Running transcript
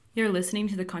You're listening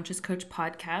to the Conscious Coach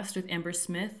podcast with Amber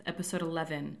Smith, episode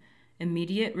 11,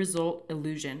 Immediate Result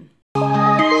Illusion.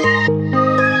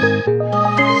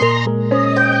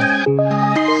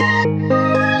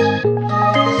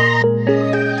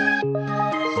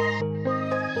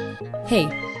 Hey,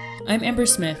 I'm Amber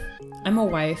Smith. I'm a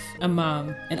wife, a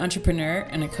mom, an entrepreneur,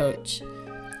 and a coach.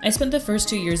 I spent the first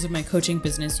 2 years of my coaching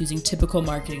business using typical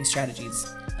marketing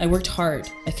strategies. I worked hard.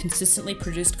 I consistently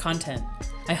produced content.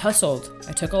 I hustled.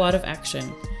 I took a lot of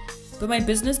action. But my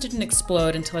business didn't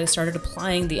explode until I started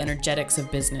applying the energetics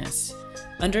of business.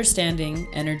 Understanding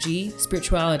energy,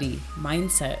 spirituality,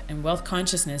 mindset, and wealth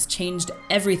consciousness changed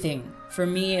everything for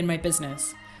me and my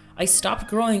business. I stopped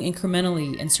growing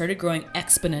incrementally and started growing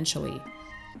exponentially.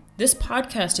 This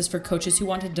podcast is for coaches who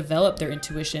want to develop their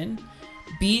intuition,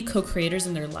 be co-creators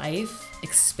in their life,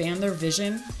 expand their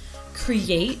vision,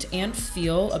 create and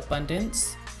feel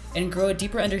abundance, and grow a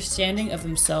deeper understanding of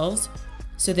themselves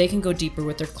so they can go deeper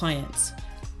with their clients.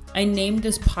 I named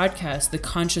this podcast the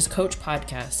Conscious Coach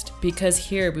Podcast because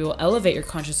here we will elevate your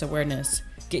conscious awareness,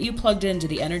 get you plugged into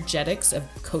the energetics of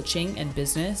coaching and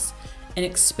business, and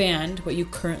expand what you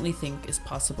currently think is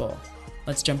possible.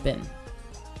 Let's jump in.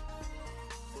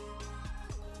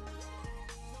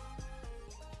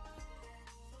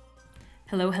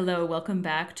 Hello. Welcome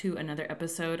back to another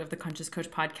episode of the Conscious Coach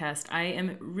Podcast. I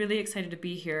am really excited to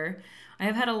be here. I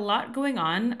have had a lot going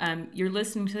on. You're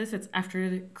listening to this, it's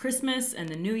after Christmas and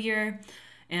the New Year,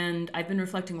 and I've been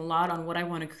reflecting a lot on what I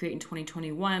want to create in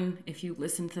 2021. If you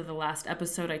listened to the last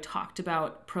episode, I talked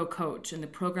about Pro Coach and the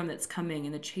program that's coming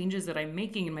and the changes that I'm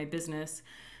making in my business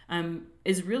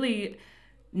is really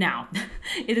now.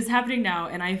 It is happening now,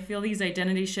 and I feel these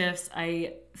identity shifts.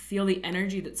 I feel the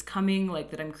energy that's coming, like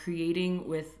that I'm creating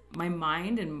with my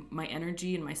mind and my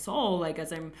energy and my soul, like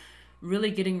as I'm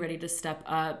really getting ready to step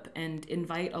up and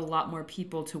invite a lot more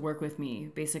people to work with me,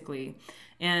 basically.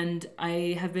 And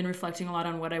I have been reflecting a lot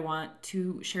on what I want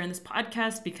to share in this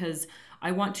podcast because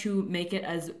I want to make it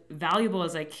as valuable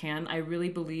as I can. I really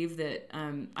believe that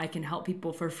I can help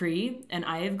people for free. And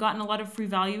I have gotten a lot of free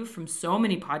value from so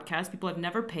many podcasts. People have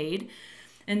never paid.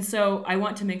 And so I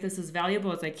want to make this as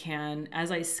valuable as I can.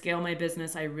 As I scale my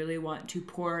business, I really want to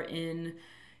pour in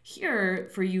here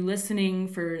for you listening,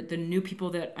 for the new people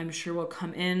that I'm sure will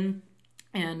come in.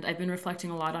 And I've been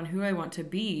reflecting a lot on who I want to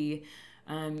be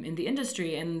in the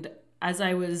industry. And as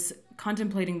I was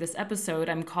contemplating this episode,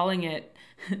 I'm calling it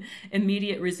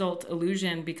Immediate Result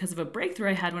Illusion because of a breakthrough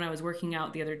I had when I was working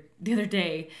out the other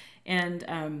day.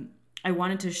 And I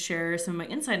wanted to share some of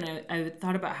my insight, and I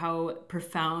thought about how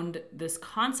profound this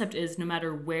concept is no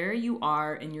matter where you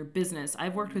are in your business.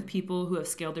 I've worked with people who have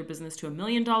scaled their business to $1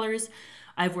 million.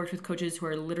 I've worked with coaches who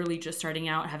are literally just starting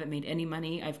out, haven't made any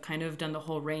money. I've kind of done the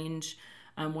whole range.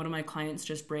 One of my clients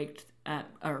just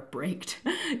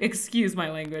excuse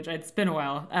my language, it's been a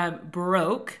while,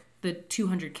 broke the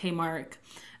 200K mark.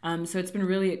 So it's been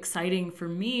really exciting for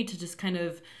me to just kind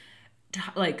of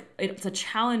it's a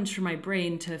challenge for my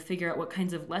brain to figure out what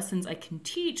kinds of lessons I can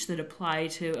teach that apply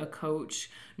to a coach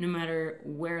no matter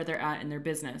where they're at in their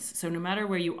business. So no matter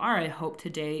where you are, I hope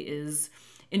today is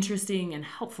interesting and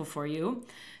helpful for you.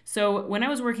 So when I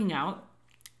was working out,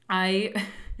 I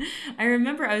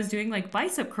remember I was doing like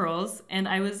bicep curls and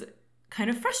I was kind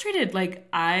of frustrated. Like,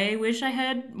 I wish I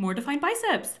had more defined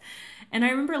biceps. And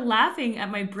I remember laughing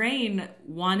at my brain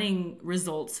wanting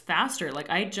results faster. Like,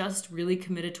 I just really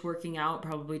committed to working out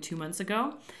probably 2 months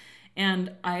ago.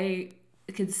 And I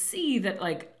could see that,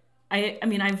 like, I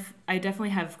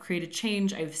definitely have created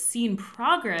change. I've seen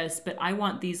progress, but I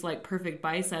want these like perfect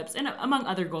biceps and among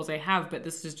other goals I have, but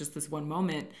this is just this one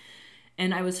moment.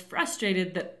 And I was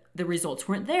frustrated that the results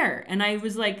weren't there. And I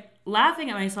was like laughing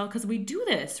at myself because we do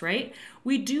this, right?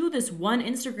 We do this one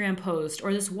Instagram post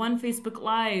or this one Facebook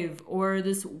Live or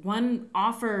this one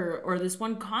offer or this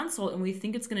one consult, and we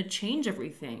think it's going to change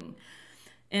everything.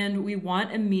 And we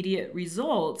want immediate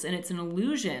results, and it's an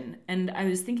illusion. And I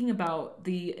was thinking about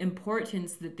the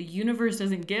importance that the universe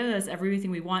doesn't give us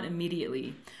everything we want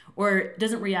immediately, or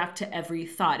doesn't react to every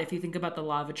thought. If you think about the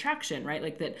law of attraction, right?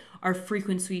 Like that our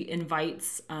frequency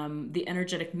invites the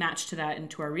energetic match to that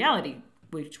into our reality,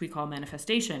 which we call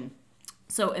manifestation.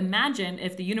 So imagine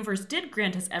if the universe did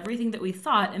grant us everything that we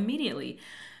thought immediately.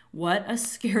 What a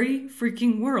scary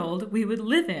freaking world we would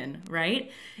live in,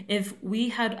 right? If we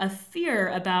had a fear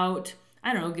about,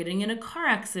 I don't know, getting in a car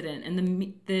accident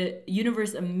and the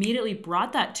universe immediately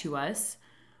brought that to us,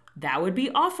 that would be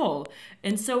awful.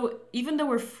 And so even though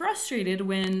we're frustrated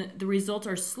when the results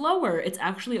are slower, it's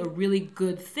actually a really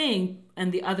good thing.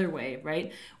 And the other way,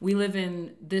 right? We live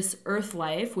in this earth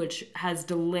life, which has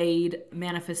delayed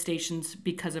manifestations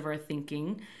because of our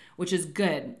thinking, which is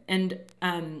good. And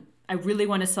I really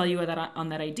want to sell you on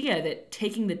that idea that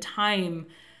taking the time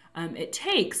it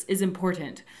takes is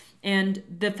important. And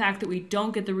the fact that we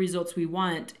don't get the results we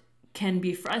want can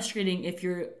be frustrating if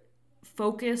you're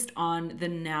focused on the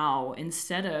now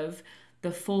instead of the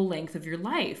full length of your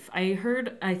life. I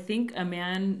think a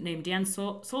man named Dan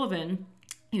Sullivan,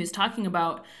 he was talking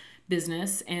about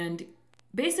business, and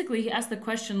basically he asked the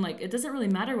question, like, it doesn't really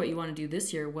matter what you want to do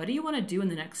this year. What do you want to do in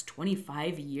the next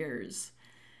 25 years?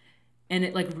 And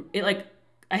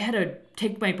I had to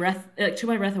took my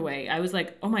breath away. I was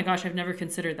like, oh my gosh, I've never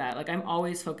considered that. Like, I'm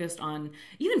always focused on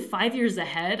even 5 years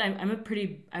ahead.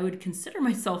 I would consider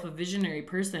myself a visionary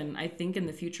person. I think in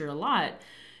the future a lot.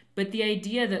 But the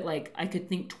idea that like I could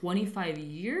think 25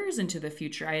 years into the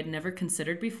future, I had never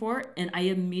considered before. And I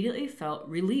immediately felt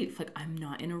relief. Like, I'm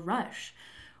not in a rush.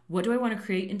 What do I want to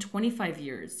create in 25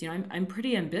 years? I'm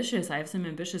pretty ambitious. I have some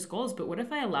ambitious goals, but what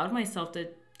if I allowed myself to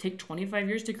take 25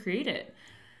 years to create it?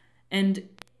 And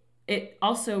it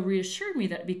also reassured me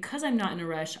that because I'm not in a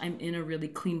rush, I'm in a really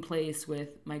clean place with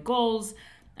my goals.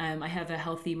 I have a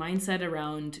healthy mindset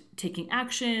around taking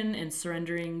action and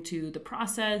surrendering to the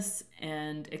process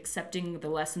and accepting the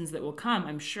lessons that will come,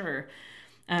 I'm sure.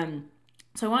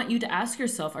 So I want you to ask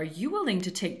yourself, are you willing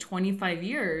to take 25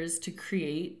 years to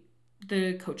create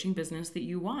the coaching business that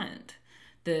you want?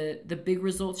 The big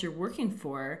results you're working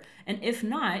for? And if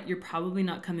not, you're probably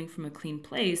not coming from a clean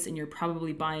place, and you're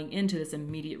probably buying into this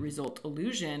immediate result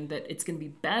illusion that it's going to be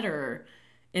better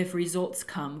if results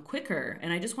come quicker.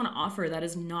 And I just want to offer that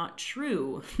is not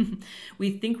true.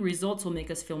 We think results will make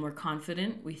us feel more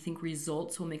confident. We think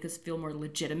results will make us feel more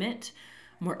legitimate,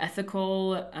 more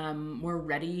ethical, more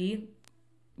ready,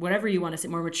 whatever you want to say,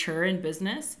 more mature in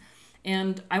business.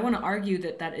 And I want to argue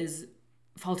that that is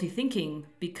faulty thinking,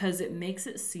 because it makes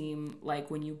it seem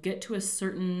like when you get to a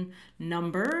certain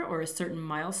number or a certain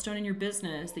milestone in your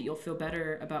business that you'll feel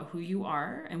better about who you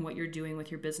are and what you're doing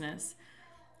with your business.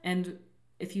 And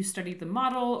if you study the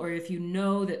model, or if you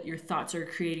know that your thoughts are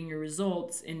creating your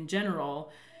results in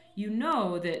general, you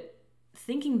know that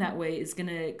thinking that way is going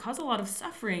to cause a lot of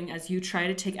suffering as you try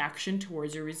to take action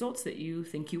towards your results that you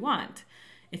think you want.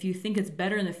 If you think it's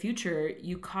better in the future,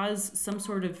 you cause some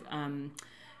sort of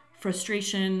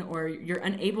frustration, or you're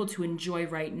unable to enjoy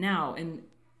right now. And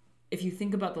if you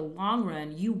think about the long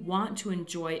run, you want to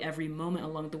enjoy every moment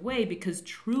along the way, because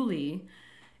truly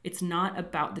it's not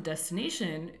about the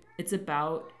destination. It's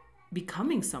about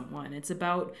becoming someone. It's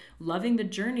about loving the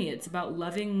journey. It's about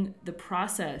loving the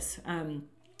process.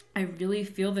 I really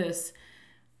feel this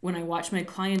when I watch my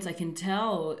clients. I can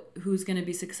tell who's going to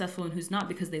be successful and who's not,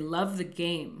 because they love the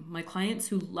game. My clients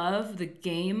who love the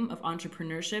game of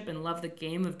entrepreneurship and love the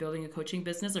game of building a coaching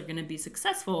business are going to be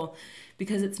successful,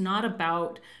 because it's not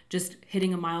about just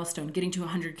hitting a milestone, getting to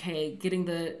 100K, getting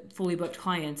the fully booked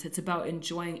clients. It's about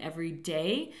enjoying every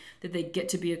day that they get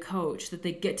to be a coach, that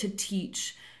they get to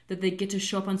teach, that they get to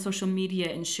show up on social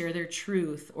media and share their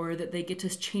truth, or that they get to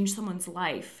change someone's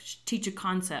life, teach a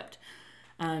concept.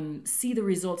 See the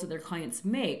results that their clients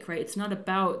make, right? It's not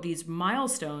about these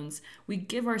milestones. We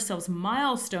give ourselves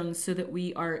milestones so that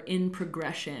we are in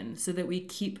progression, so that we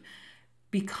keep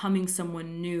becoming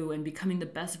someone new and becoming the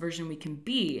best version we can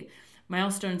be.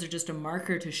 Milestones are just a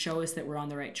marker to show us that we're on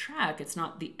the right track. It's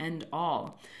not the end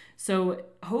all. So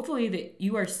hopefully that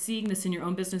you are seeing this in your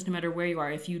own business, no matter where you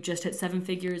are. If you just hit 7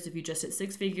 figures, if you just hit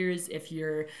 6 figures, if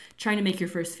you're trying to make your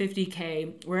first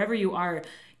 50K, wherever you are,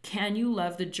 can you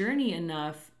love the journey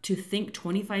enough to think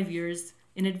 25 years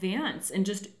in advance and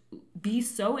just be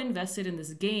so invested in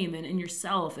this game and in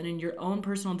yourself and in your own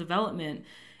personal development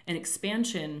and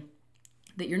expansion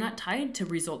that you're not tied to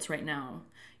results right now?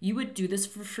 You would do this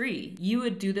for free. You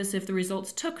would do this if the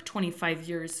results took 25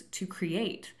 years to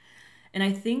create. And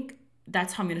I think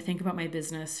that's how I'm going to think about my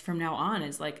business from now on,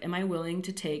 is like, am I willing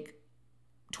to take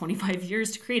 25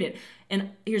 years to create it?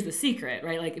 And here's the secret,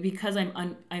 right? Like, because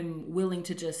I'm willing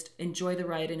to just enjoy the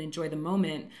ride and enjoy the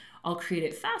moment, I'll create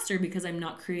it faster, because I'm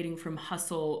not creating from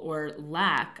hustle or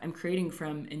lack. I'm creating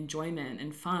from enjoyment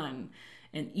and fun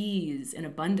and ease and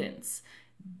abundance.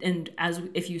 And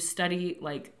if you study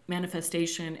like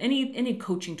manifestation, any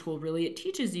coaching tool, really, it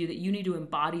teaches you that you need to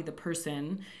embody the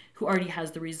person who already has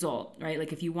the result, right?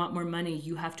 Like, if you want more money,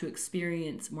 you have to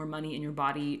experience more money in your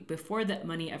body before that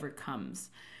money ever comes.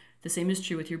 The same is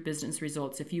true with your business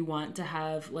results. If you want to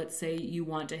have, let's say you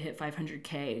want to hit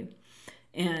 500K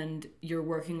and you're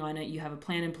working on it, you have a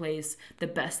plan in place, the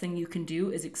best thing you can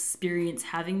do is experience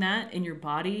having that in your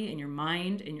body, in your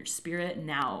mind, in your spirit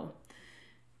now,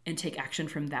 and take action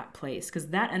from that place, because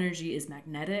that energy is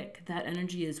magnetic. That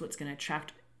energy is what's going to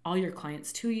attract all your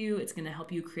clients to you. It's going to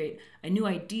help you create new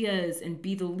ideas and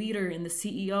be the leader and the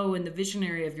CEO and the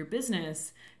visionary of your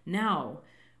business now,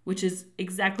 which is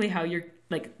exactly how you're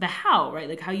like the how, right?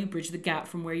 Like how you bridge the gap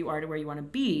from where you are to where you want to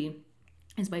be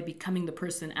is by becoming the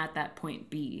person at that point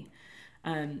B.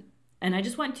 And I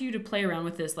just want you to play around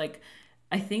with this. Like,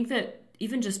 I think that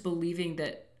even just believing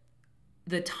that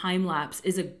the time lapse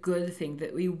is a good thing,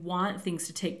 that we want things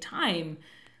to take time,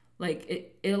 like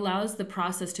it allows the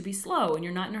process to be slow and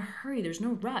you're not in a hurry. There's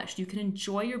no rush. You can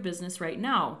enjoy your business right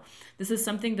now. This is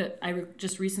something that I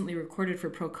just recently recorded for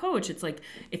Pro Coach. It's like,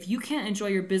 if you can't enjoy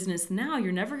your business now,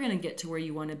 you're never going to get to where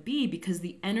you want to be, because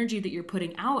the energy that you're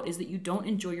putting out is that you don't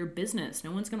enjoy your business.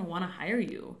 No one's going to want to hire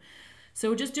you.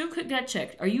 So just do a quick gut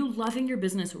check. Are you loving your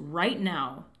business right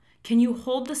now? Can you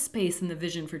hold the space and the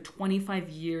vision for 25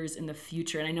 years in the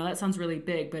future? And I know that sounds really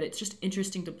big, but it's just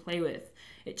interesting to play with.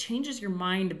 It changes your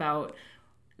mind about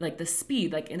like the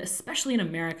speed, like, and especially in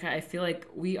America, I feel like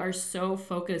we are so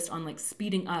focused on like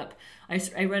speeding up.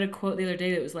 I read a quote the other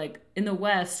day that was like, in the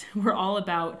West, we're all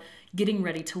about getting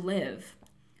ready to live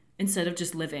instead of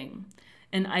just living.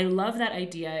 And I love that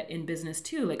idea in business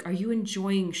too. Like, are you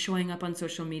enjoying showing up on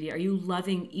social media? Are you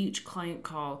loving each client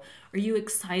call? Are you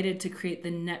excited to create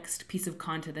the next piece of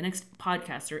content, the next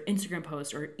podcast or Instagram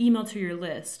post or email to your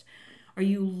list? Are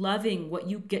you loving what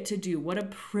you get to do? What a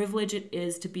privilege it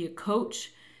is to be a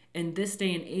coach in this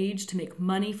day and age, to make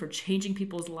money for changing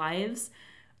people's lives.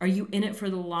 Are you in it for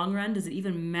the long run? Does it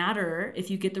even matter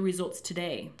if you get the results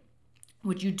today?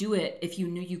 Would you do it if you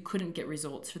knew you couldn't get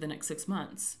results for the next 6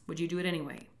 months? Would you do it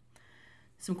anyway?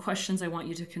 Some questions I want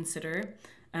you to consider,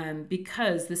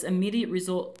 because this immediate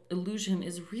result illusion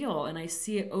is real, and I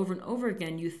see it over and over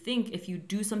again. You think if you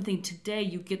do something today,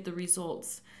 you get the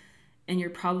results, and you're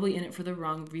probably in it for the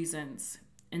wrong reasons.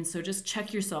 And so just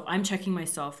check yourself. I'm checking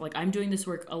myself. Like, I'm doing this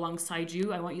work alongside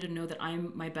you. I want you to know that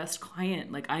I'm my best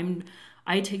client. Like,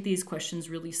 I take these questions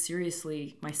really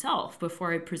seriously myself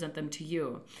before I present them to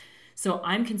you. So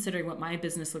I'm considering what my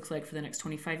business looks like for the next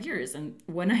 25 years. And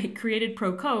when I created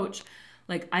Pro Coach,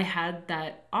 like, I had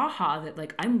that aha that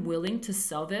like, I'm willing to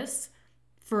sell this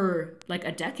for like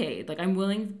a decade. Like, I'm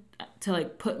willing to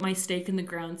like put my stake in the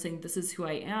ground saying, this is who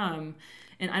I am.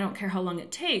 And I don't care how long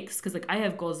it takes, because like I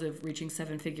have goals of reaching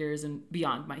 7 figures and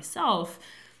beyond myself.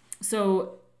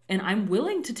 So, and I'm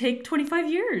willing to take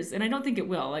 25 years, and I don't think it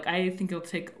will. Like, I think it'll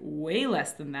take way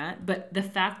less than that. But the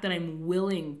fact that I'm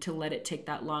willing to let it take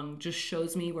that long just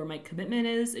shows me where my commitment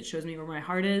is. It shows me where my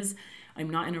heart is. I'm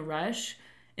not in a rush,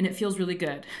 and it feels really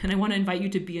good. And I want to invite you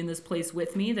to be in this place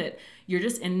with me, that you're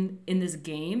just in this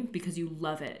game because you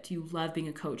love it. You love being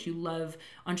a coach. You love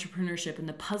entrepreneurship and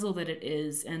the puzzle that it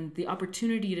is, and the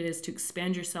opportunity it is to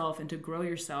expand yourself and to grow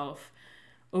yourself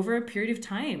over a period of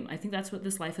time. I think that's what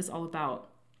this life is all about.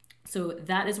 So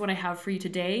that is what I have for you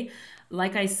today.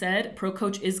 Like I said, Pro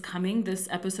Coach is coming. This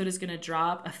episode is going to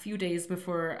drop a few days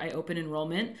before I open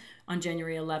enrollment on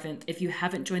January 11th. If you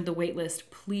haven't joined the waitlist,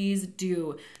 please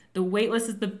do. The waitlist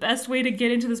is the best way to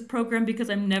get into this program, because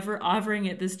I'm never offering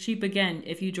it this cheap again.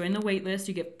 If you join the waitlist,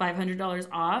 you get $500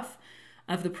 off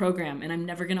of the program, and I'm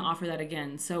never going to offer that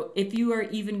again. So if you are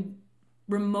even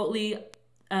remotely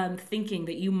thinking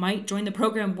that you might join the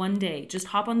program one day, just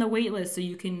hop on the waitlist so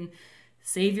you can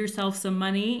save yourself some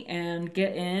money and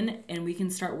get in, and we can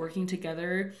start working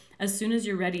together as soon as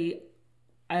you're ready.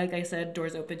 Like I said,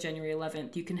 doors open January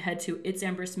 11th. You can head to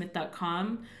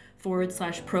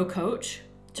itsambersmith.com/pro coach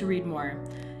to read more.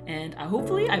 And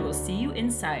hopefully I will see you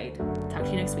inside. Talk to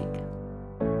you next week.